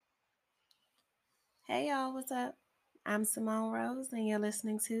Hey y'all, what's up? I'm Simone Rose, and you're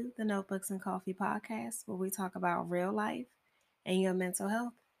listening to the Notebooks and Coffee podcast, where we talk about real life and your mental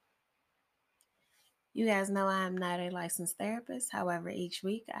health. You guys know I'm not a licensed therapist. However, each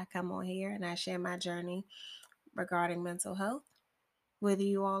week I come on here and I share my journey regarding mental health with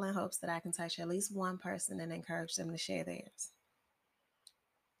you all in hopes that I can touch at least one person and encourage them to share theirs.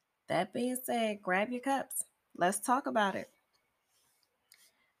 That being said, grab your cups. Let's talk about it.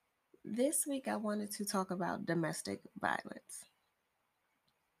 This week I wanted to talk about domestic violence.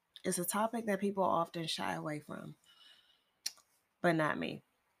 It's a topic that people often shy away from, but not me.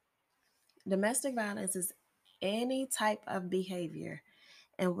 Domestic violence is any type of behavior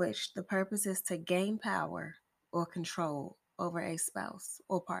in which the purpose is to gain power or control over a spouse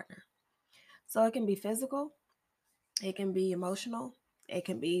or partner. So it can be physical, it can be emotional, it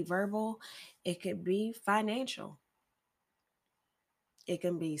can be verbal, it could be financial, it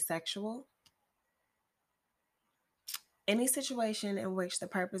can be sexual. Any situation in which the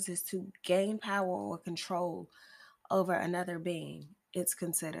purpose is to gain power or control over another being, it's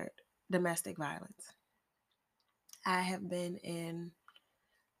considered domestic violence. I have been in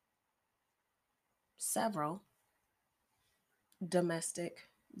several domestic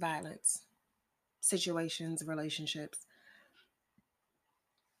violence situations, relationships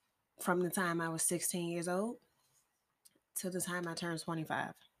from the time I was 16 years old to the time I turned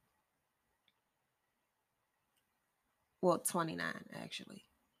 25. Well, 29 actually,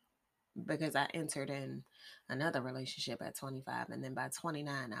 because I entered in another relationship at 25 and then by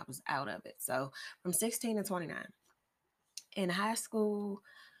 29 I was out of it. So from 16 to 29. In high school,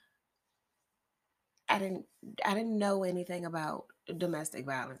 I didn't I didn't know anything about domestic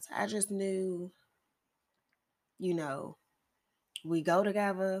violence. I just knew, you know, we go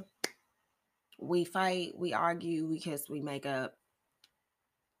together, we fight, we argue, we kiss, we make up.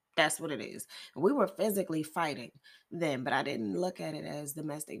 That's what it is. We were physically fighting then, but I didn't look at it as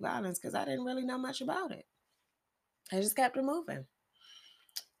domestic violence because I didn't really know much about it. I just kept it moving.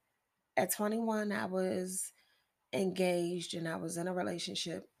 At 21, I was engaged and I was in a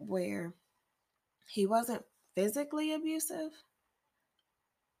relationship where he wasn't physically abusive,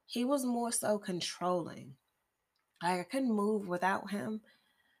 he was more so controlling. Like I couldn't move without him,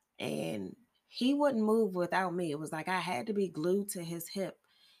 and he wouldn't move without me. It was like I had to be glued to his hip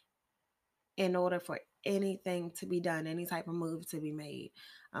in order for anything to be done, any type of move to be made.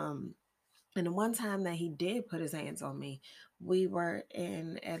 Um, And the one time that he did put his hands on me, we were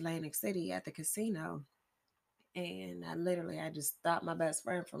in Atlantic City at the casino. And I just stopped my best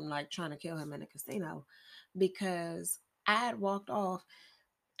friend from like trying to kill him in the casino because I had walked off.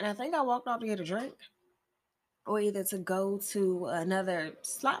 And I think I walked off to get a drink or either to go to another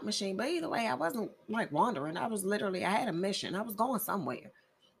slot machine. But either way, I wasn't like wandering. I had a mission. I was going somewhere.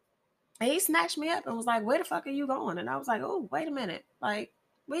 And he snatched me up and was like, "Where the fuck are you going?" And I was like, "Oh, wait a minute. Like,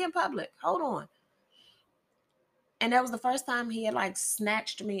 we in public. Hold on." And that was the first time he had like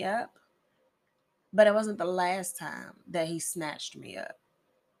snatched me up, but it wasn't the last time that he snatched me up.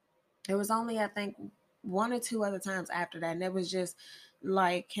 It was only, I think, one or two other times after that. And it was just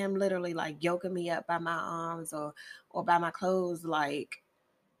like him literally like yoking me up by my arms or by my clothes, like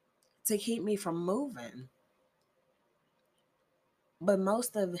to keep me from moving. But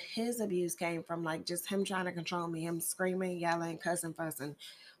most of his abuse came from like just him trying to control me, him screaming, yelling, cussing, fussing,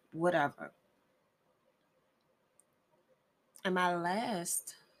 whatever. And my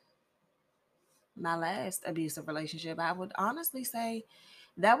last abusive relationship, I would honestly say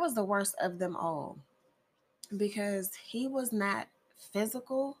that was the worst of them all because he was not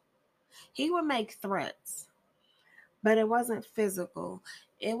physical. He would make threats, but it wasn't physical.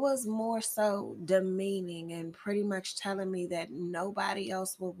 It was more so demeaning and pretty much telling me that nobody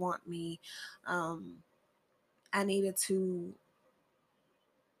else would want me. Um, I needed to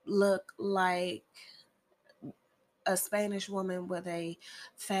look like a Spanish woman with a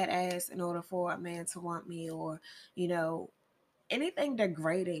fat ass in order for a man to want me, or, you know, anything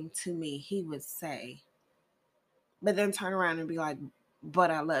degrading to me, he would say, but then turn around and be like,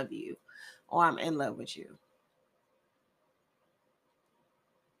 "But I love you," or "I'm in love with you."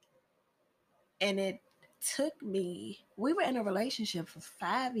 And we were in a relationship for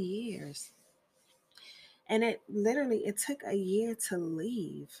 5 years. And it took a year to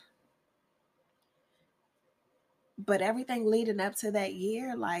leave. But everything leading up to that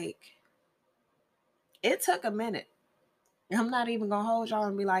year, like, it took a minute. I'm not even gonna hold y'all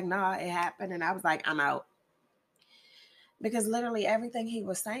and be like, "Nah, it happened." And I was like, "I'm out." Because literally everything he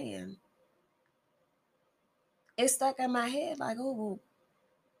was saying, it stuck in my head like, "Oh,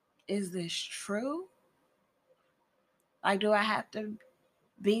 is this true? Like, do I have to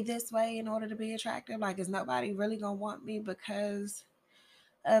be this way in order to be attractive? Like, is nobody really gonna want me because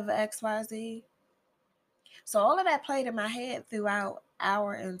of XYZ? So all of that played in my head throughout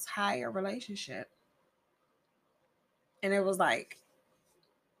our entire relationship. And it was like,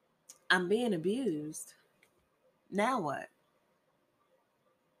 I'm being abused. Now what?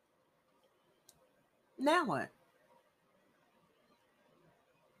 Now what?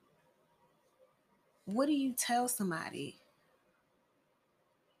 What do you tell somebody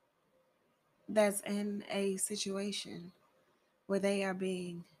that's in a situation where they are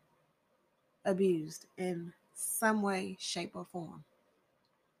being abused in some way, shape, or form?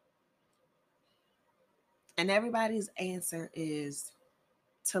 And everybody's answer is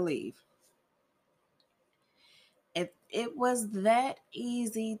to leave. If it was that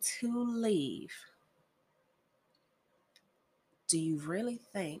easy to leave, do you really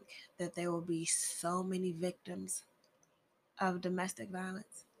think that there will be so many victims of domestic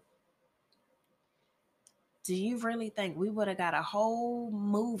violence? Do you really think we would have got a whole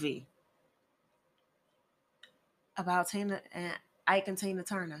movie about Tina and Ike and Tina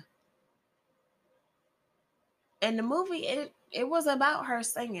Turner? And the movie, it was about her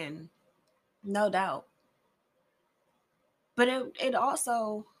singing, no doubt. But it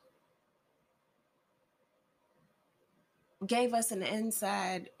also gave us an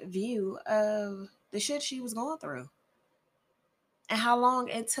inside view of the shit she was going through and how long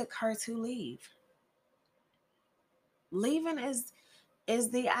it took her to leave. Leaving is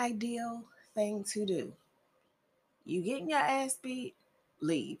the ideal thing to do. You getting your ass beat,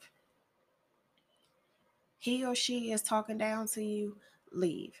 leave. He or she is talking down to you,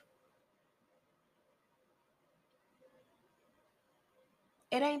 leave.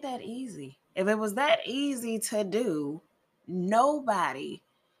 It ain't that easy. If it was that easy to do, nobody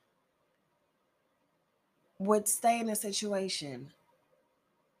would stay in a situation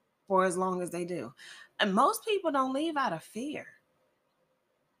for as long as they do. And most people don't leave out of fear.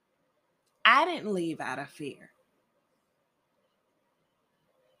 I didn't leave out of fear.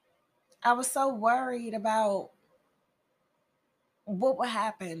 I was so worried about what would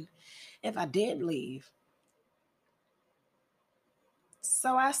happen if I did leave.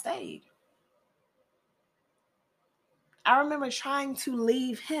 So I stayed. I remember trying to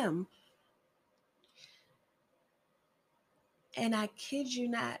leave him, and I kid you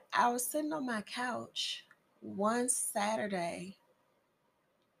not, I was sitting on my couch one Saturday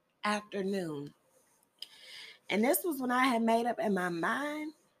afternoon. And this was when I had made up in my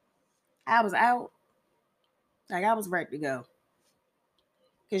mind. I was out, like I was ready to go.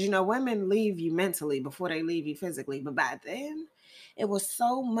 Because, women leave you mentally before they leave you physically. But by then, it was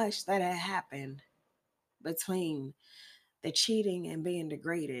so much that had happened between the cheating and being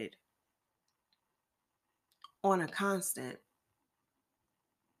degraded on a constant.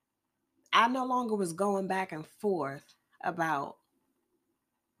 I no longer was going back and forth about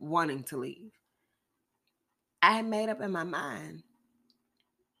wanting to leave. I had made up in my mind,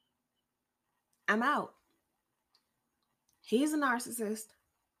 I'm out. He's a narcissist.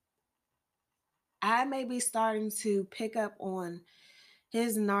 I may be starting to pick up on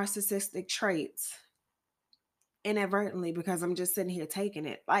his narcissistic traits inadvertently because I'm just sitting here taking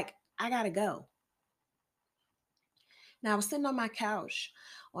it. Like, I gotta go. Now, I was sitting on my couch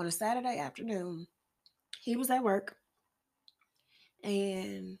on a Saturday afternoon. He was at work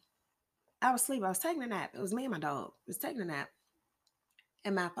and I was asleep. I was taking a nap. It was me and my dog. I was taking a nap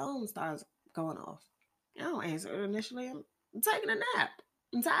and my phone starts going off. I don't answer it initially. I'm taking a nap.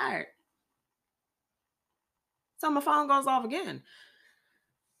 I'm tired. So my phone goes off again.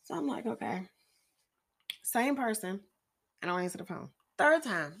 So I'm like, okay, same person. I don't answer the phone. Third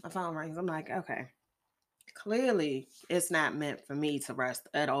time my phone rings. I'm like, okay, clearly it's not meant for me to rest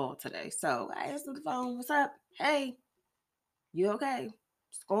at all today. So I answer the phone. What's up? Hey, you okay?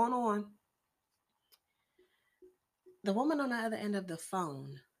 What's going on? The woman on the other end of the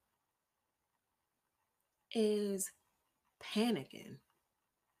phone is panicking.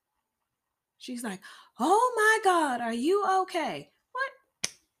 She's like, oh my God, are you okay?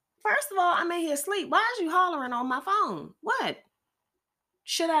 What? First of all, I'm in here asleep. Why is you hollering on my phone? What?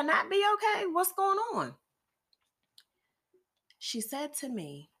 Should I not be okay? What's going on? She said to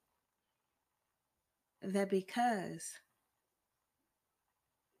me that because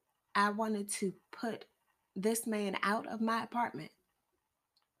I wanted to put this man out of my apartment,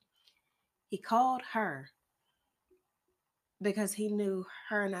 he called her because he knew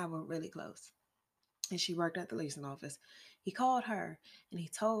her and I were really close. And she worked at the leasing office. He called her and he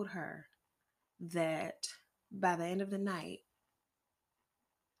told her that by the end of the night,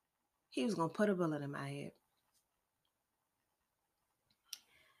 he was going to put a bullet in my head.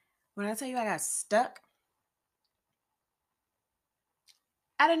 When I tell you I got stuck,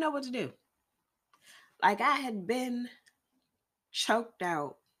 I didn't know what to do. Like I had been choked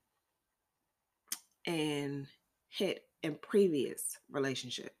out and hit in previous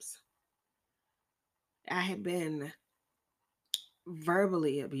relationships. I had been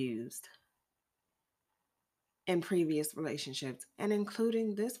verbally abused in previous relationships and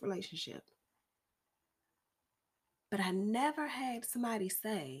including this relationship. But I never had somebody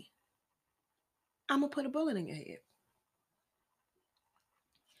say, I'm going to put a bullet in your head.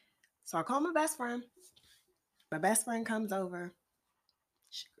 So I call my best friend. My best friend comes over.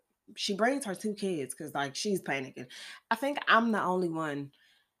 She, she brings her two kids because, like, she's panicking. I think I'm the only one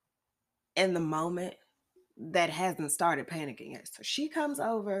in the moment that hasn't started panicking yet. So she comes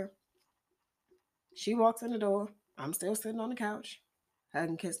over. She walks in the door. I'm still sitting on the couch, hug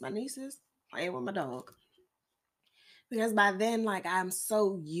and kiss my nieces, playing with my dog. Because by then, like, I'm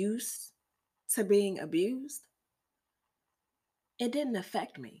so used to being abused, it didn't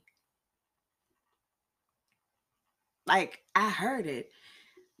affect me. Like, I heard it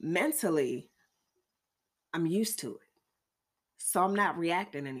mentally, I'm used to it. So I'm not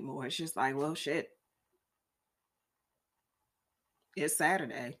reacting anymore. It's just like, well, shit, it's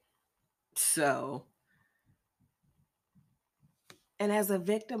Saturday. So, and as a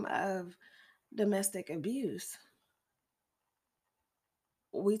victim of domestic abuse,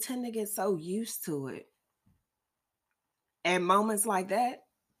 we tend to get so used to it. And moments like that,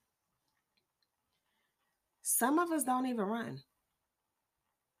 some of us don't even run.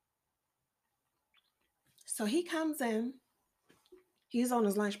 So he comes in, he's on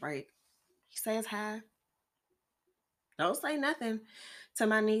his lunch break. He says hi. Don't say nothing to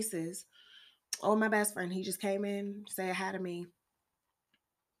my nieces or my best friend. He just came in, said hi to me,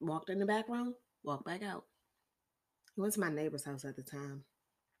 walked in the back room, walked back out. He went to my neighbor's house at the time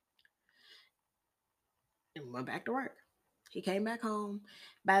and went back to work. He came back home.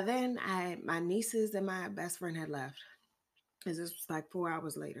 By then, my nieces and my best friend had left. Because this was like 4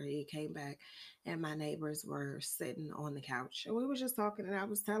 hours later. He came back and my neighbors were sitting on the couch. And we were just talking, and I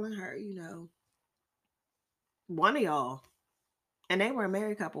was telling her, one of y'all, and they were a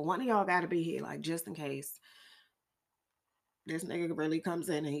married couple, one of y'all got to be here, like, just in case this nigga really comes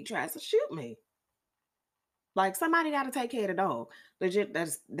in and he tries to shoot me. Like, somebody got to take care of the dog. Legit,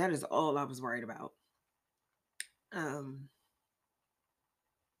 that is all I was worried about. Um,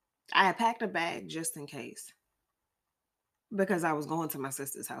 I had packed a bag just in case because I was going to my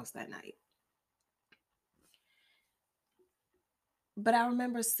sister's house that night. But I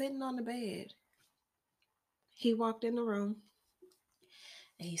remember sitting on the bed. He walked in the room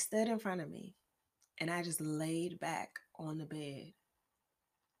and he stood in front of me, and I just laid back on the bed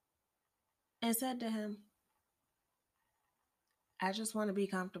and said to him, I just want to be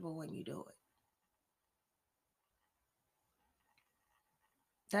comfortable when you do it.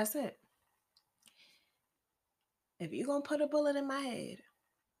 That's it. If you're going to put a bullet in my head,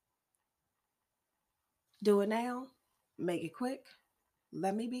 do it now, make it quick,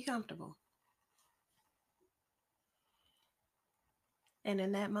 let me be comfortable. And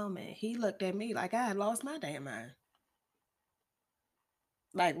in that moment, he looked at me like I had lost my damn mind.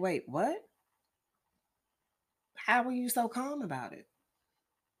 Like, wait, what? How were you so calm about it?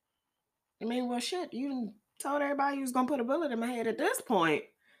 I mean, well, shit, you told everybody you was going to put a bullet in my head. At this point,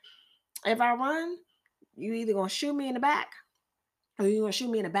 if I run, you either going to shoot me in the back or you going to shoot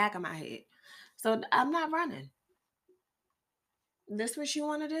me in the back of my head. So I'm not running. This what you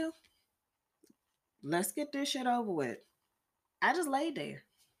want to do? Let's get this shit over with. I just laid there.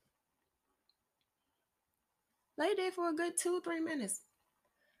 Laid there for a good 2 or 3 minutes.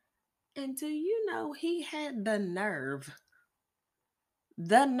 And do you know he had the nerve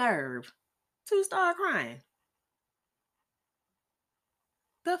to start crying?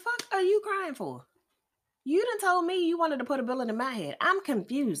 The fuck are you crying for? You done told me you wanted to put a bullet in my head. I'm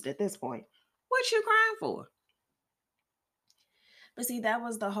confused at this point. What you crying for? But see, that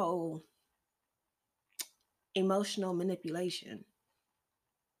was the whole emotional manipulation.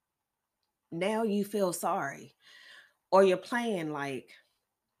 Now you feel sorry. Or you're playing like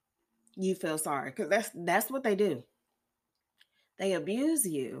you feel sorry. Because that's what they do. They abuse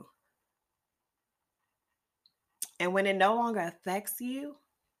you. And when it no longer affects you,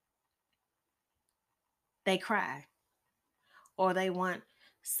 they cry. Or they want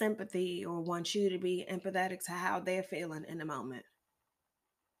sympathy or want you to be empathetic to how they're feeling in the moment.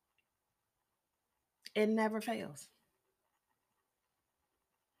 It never fails.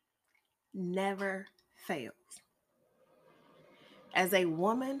 Never fails. As a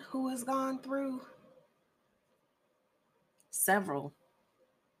woman who has gone through several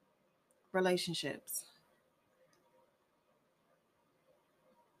relationships.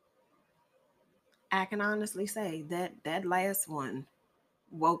 I can honestly say that that last one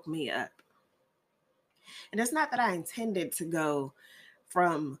woke me up. And it's not that I intended to go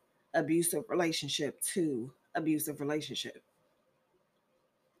from abusive relationship to abusive relationship.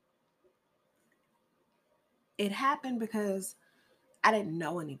 It happened because I didn't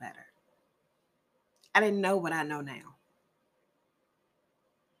know any better. I didn't know what I know now.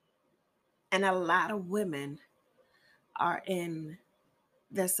 And a lot of women are in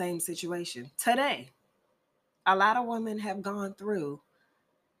the same situation today. A lot of women have gone through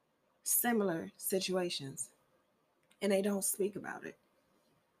similar situations and they don't speak about it,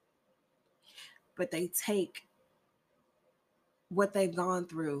 but they take what they've gone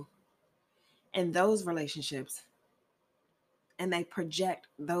through in those relationships and they project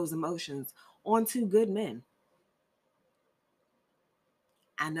those emotions onto good men.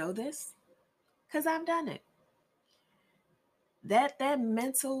 I know this because I've done it. That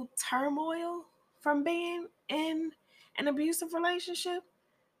mental turmoil from being in an abusive relationship,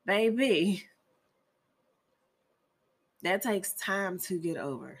 baby, that takes time to get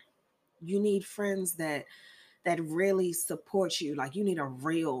over. You need friends that really support you. Like you need a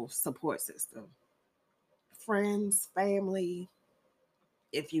real support system. Friends, family,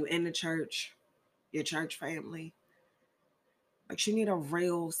 if you in the church, your church family. But you need a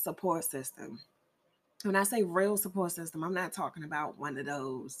real support system. When I say real support system, I'm not talking about one of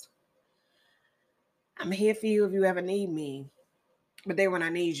those. I'm here for you if you ever need me. But then when I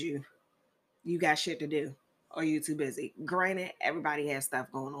need you, you got shit to do or you too busy. Granted, everybody has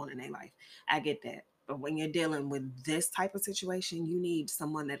stuff going on in their life. I get that. But when you're dealing with this type of situation, you need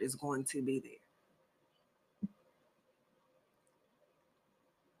someone that is going to be there.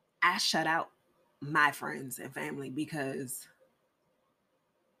 I shut out my friends and family because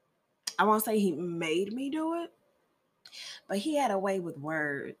I won't say he made me do it, but he had a way with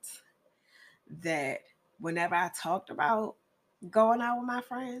words that whenever I talked about going out with my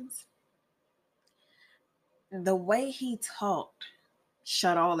friends, the way he talked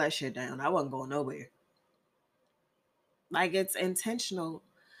shut all that shit down. I wasn't going nowhere. Like it's intentional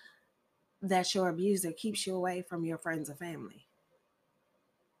that your abuser keeps you away from your friends and family.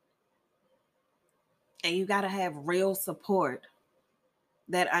 And you got to have real support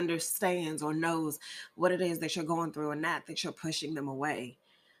that understands or knows what it is that you're going through and not that you're pushing them away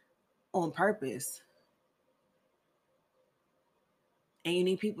on purpose. And you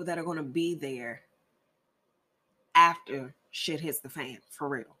need people that are going to be there after shit hits the fan for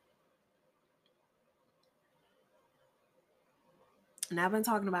real. And I've been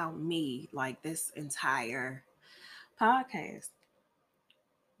talking about me like this entire podcast.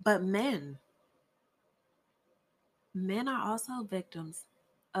 But men are also victims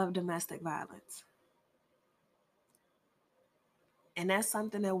of domestic violence. And that's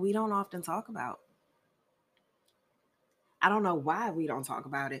something that we don't often talk about. I don't know why we don't talk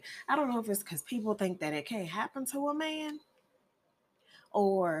about it. I don't know if it's because people think that it can't happen to a man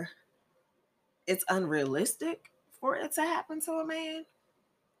or it's unrealistic for it to happen to a man.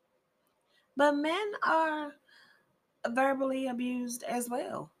 But men are verbally abused as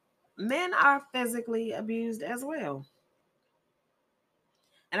well. Men are physically abused as well.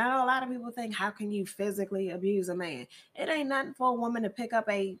 And I know a lot of people think, how can you physically abuse a man? It ain't nothing for a woman to pick up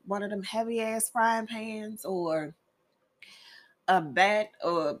a one of them heavy ass frying pans or a bat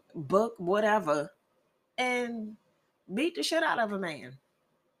or book, whatever, and beat the shit out of a man.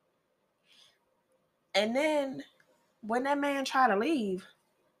 And then when that man try to leave,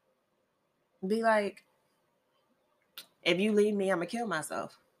 be like, if you leave me, I'm gonna kill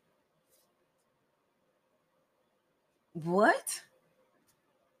myself. What?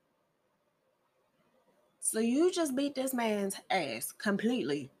 So you just beat this man's ass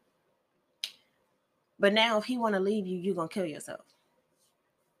completely. But now if he wanna leave you, you gonna kill yourself.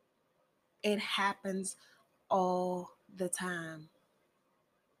 It happens all the time.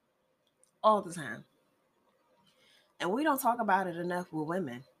 All the time. And we don't talk about it enough with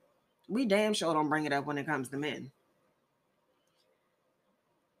women. We damn sure don't bring it up when it comes to men.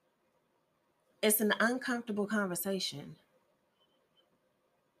 It's an uncomfortable conversation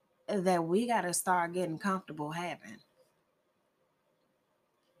that we got to start getting comfortable having.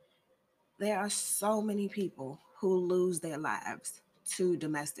 There are so many people who lose their lives to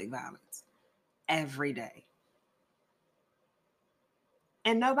domestic violence every day.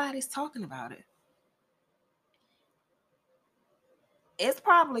 And nobody's talking about it. It's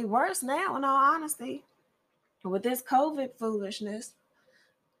probably worse now, in all honesty, with this COVID foolishness.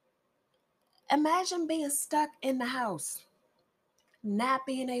 Imagine being stuck in the house not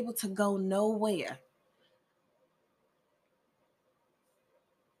being able to go nowhere.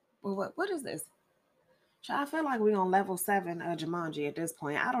 Well, what is this? So I feel like we're on level 7 of Jumanji at this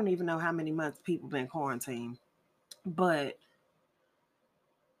point. I don't even know how many months people been quarantined, but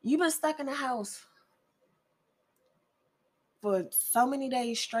you've been stuck in the house for so many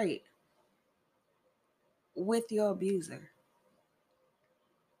days straight with your abuser.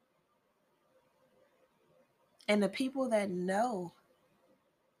 And the people that know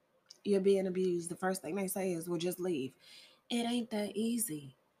you're being abused, the first thing they say is, well, just leave. It ain't that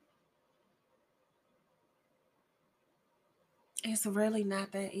easy. It's really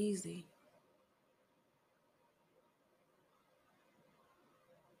not that easy.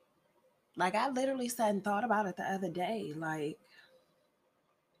 Like, I literally sat and thought about it the other day. Like,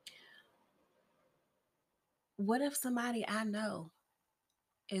 what if somebody I know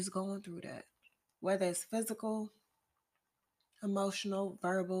is going through that? Whether it's physical, emotional,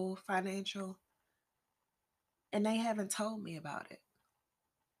 verbal, financial, and they haven't told me about it.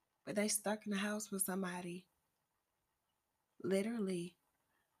 But they stuck in the house with somebody, literally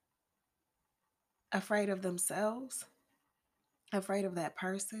afraid of themselves, afraid of that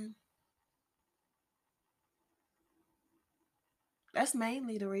person. That's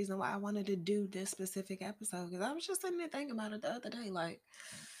mainly the reason why I wanted to do this specific episode, because I was just sitting there thinking about it the other day. Like,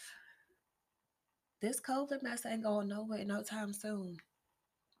 this COVID mess ain't going nowhere no time soon.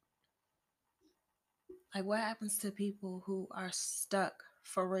 Like, what happens to people who are stuck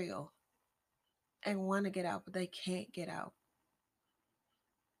for real and want to get out, but they can't get out?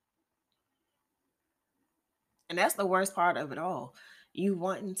 And that's the worst part of it all. You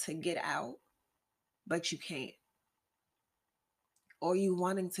wanting to get out, but you can't. Or you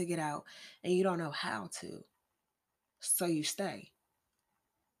wanting to get out and you don't know how to, so you stay.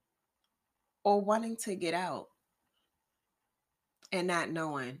 Or wanting to get out and not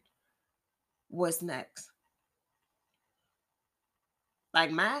knowing what's next.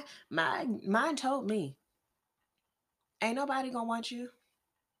 Like, my mine told me, ain't nobody gonna want you.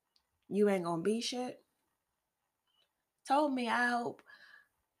 You ain't gonna be shit. Told me, I hope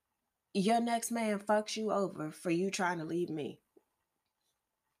your next man fucks you over for you trying to leave me.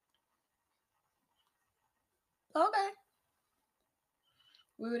 Okay.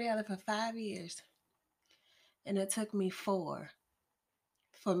 We were together for 5 years. And it took me 4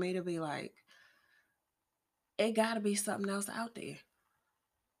 for me to be like, it gotta be something else out there.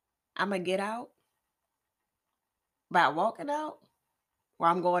 I'm gonna get out by walking out, or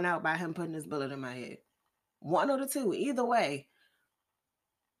I'm going out by him putting this bullet in my head. One or the two. Either way,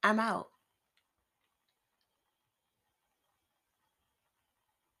 I'm out.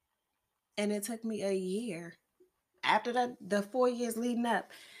 And it took me a year. After the 4 years leading up,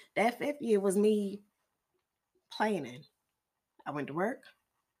 that 5th year was me planning. I went to work,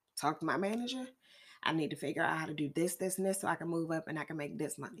 talked to my manager. I need to figure out how to do this, this, and this so I can move up and I can make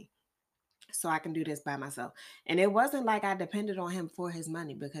this money. So I can do this by myself. And it wasn't like I depended on him for his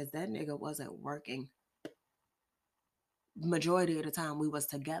money, because that nigga wasn't working majority of the time we was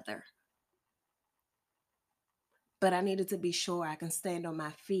together. But I needed to be sure I can stand on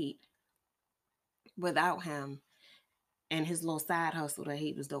my feet without him and his little side hustle that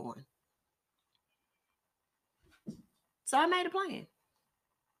he was doing. So I made a plan.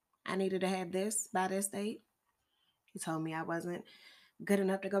 I needed to have this by this date. He told me I wasn't good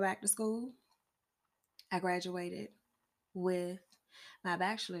enough to go back to school. I graduated with my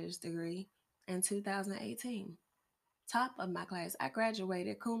bachelor's degree in 2018. Top of my class. I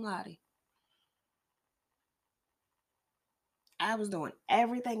graduated cum laude. I was doing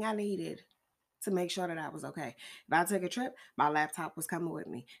everything I needed to make sure that I was okay. If I took a trip, my laptop was coming with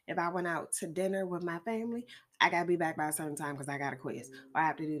me. If I went out to dinner with my family, I got to be back by a certain time because I got a quiz or I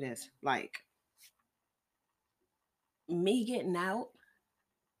have to do this. Like, me getting out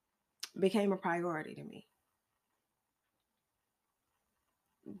became a priority to me.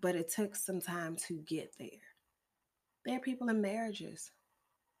 But it took some time to get there. There are people in marriages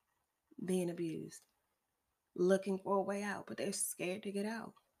being abused, looking for a way out, but they're scared to get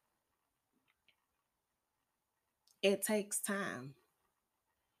out. It takes time.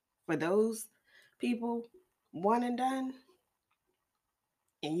 For those people, one and done,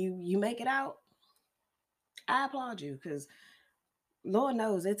 and you make it out, I applaud you, because Lord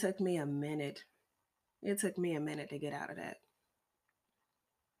knows it took me a minute. It took me a minute to get out of that.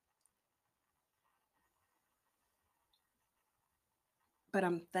 But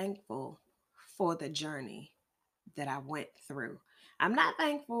I'm thankful for the journey that I went through. I'm not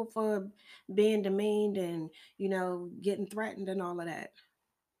thankful for being demeaned and, getting threatened and all of that.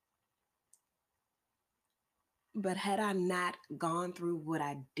 But had I not gone through what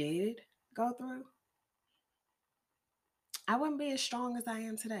I did go through, I wouldn't be as strong as I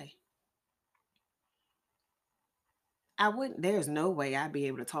am today. I wouldn't, there's no way I'd be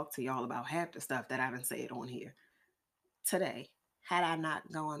able to talk to y'all about half the stuff that I done said on here today had I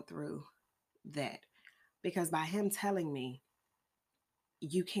not gone through that. Because by him telling me,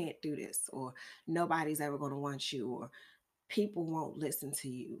 you can't do this, or nobody's ever going to want you, or people won't listen to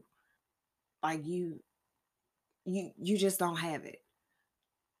you, like you just don't have it.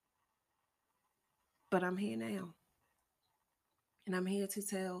 But I'm here now, and I'm here to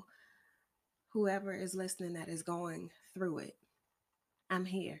tell whoever is listening that is going through it, I'm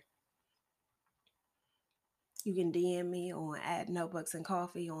here. You can DM me on at Notebooks and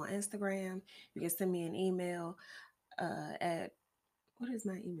Coffee on Instagram. You can send me an email at, what is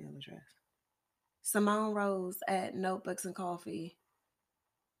my email address? Simone Rose at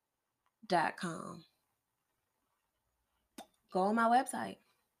notebooksandcoffee.com. Go on my website,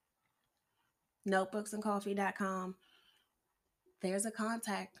 notebooksandcoffee.com. There's a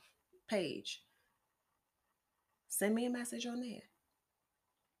contact page. Send me a message on there.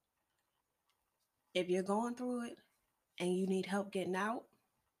 If you're going through it and you need help getting out,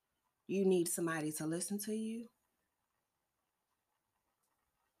 you need somebody to listen to you,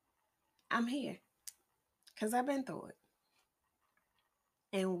 I'm here because I've been through it.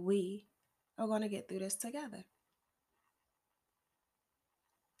 And we are going to get through this together.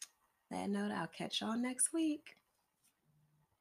 That note, I'll catch y'all next week.